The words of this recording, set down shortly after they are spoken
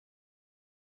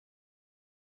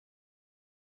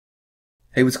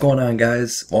Hey, what's going on,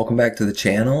 guys? Welcome back to the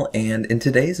channel, and in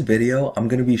today's video I'm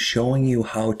going to be showing you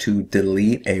how to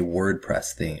delete a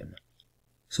WordPress theme.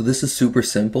 So this is super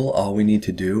simple. All we need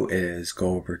to do is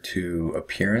go over to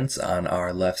Appearance on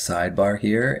our left sidebar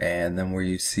here, and then where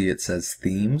you see it says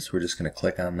Themes, we're just going to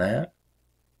click on that.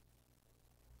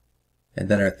 And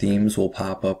then our themes will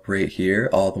pop up right here,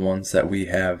 all the ones that we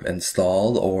have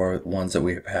installed or ones that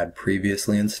we have had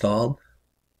previously installed.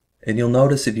 And you'll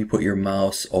notice if you put your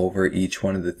mouse over each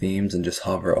one of the themes and just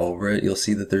hover over it, you'll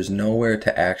see that there's nowhere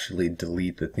to actually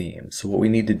delete the theme. So what we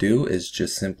need to do is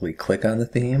just simply click on the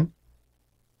theme.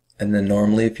 And then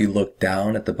normally if you look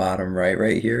down at the bottom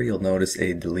right here, you'll notice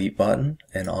a delete button.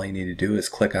 And all you need to do is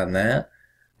click on that,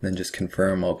 then just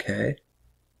confirm OK.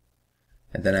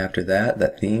 And then after that,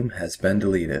 that theme has been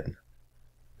deleted.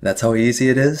 That's how easy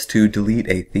it is to delete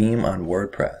a theme on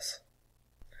WordPress.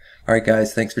 Alright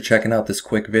guys, thanks for checking out this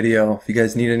quick video. If you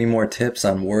guys need any more tips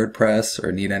on WordPress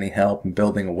or need any help in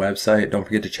building a website, don't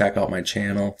forget to check out my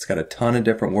channel. It's got a ton of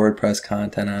different WordPress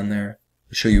content on there.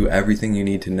 I'll show you everything you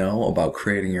need to know about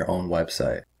creating your own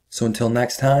website. So until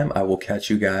next time, I will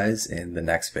catch you guys in the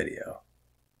next video.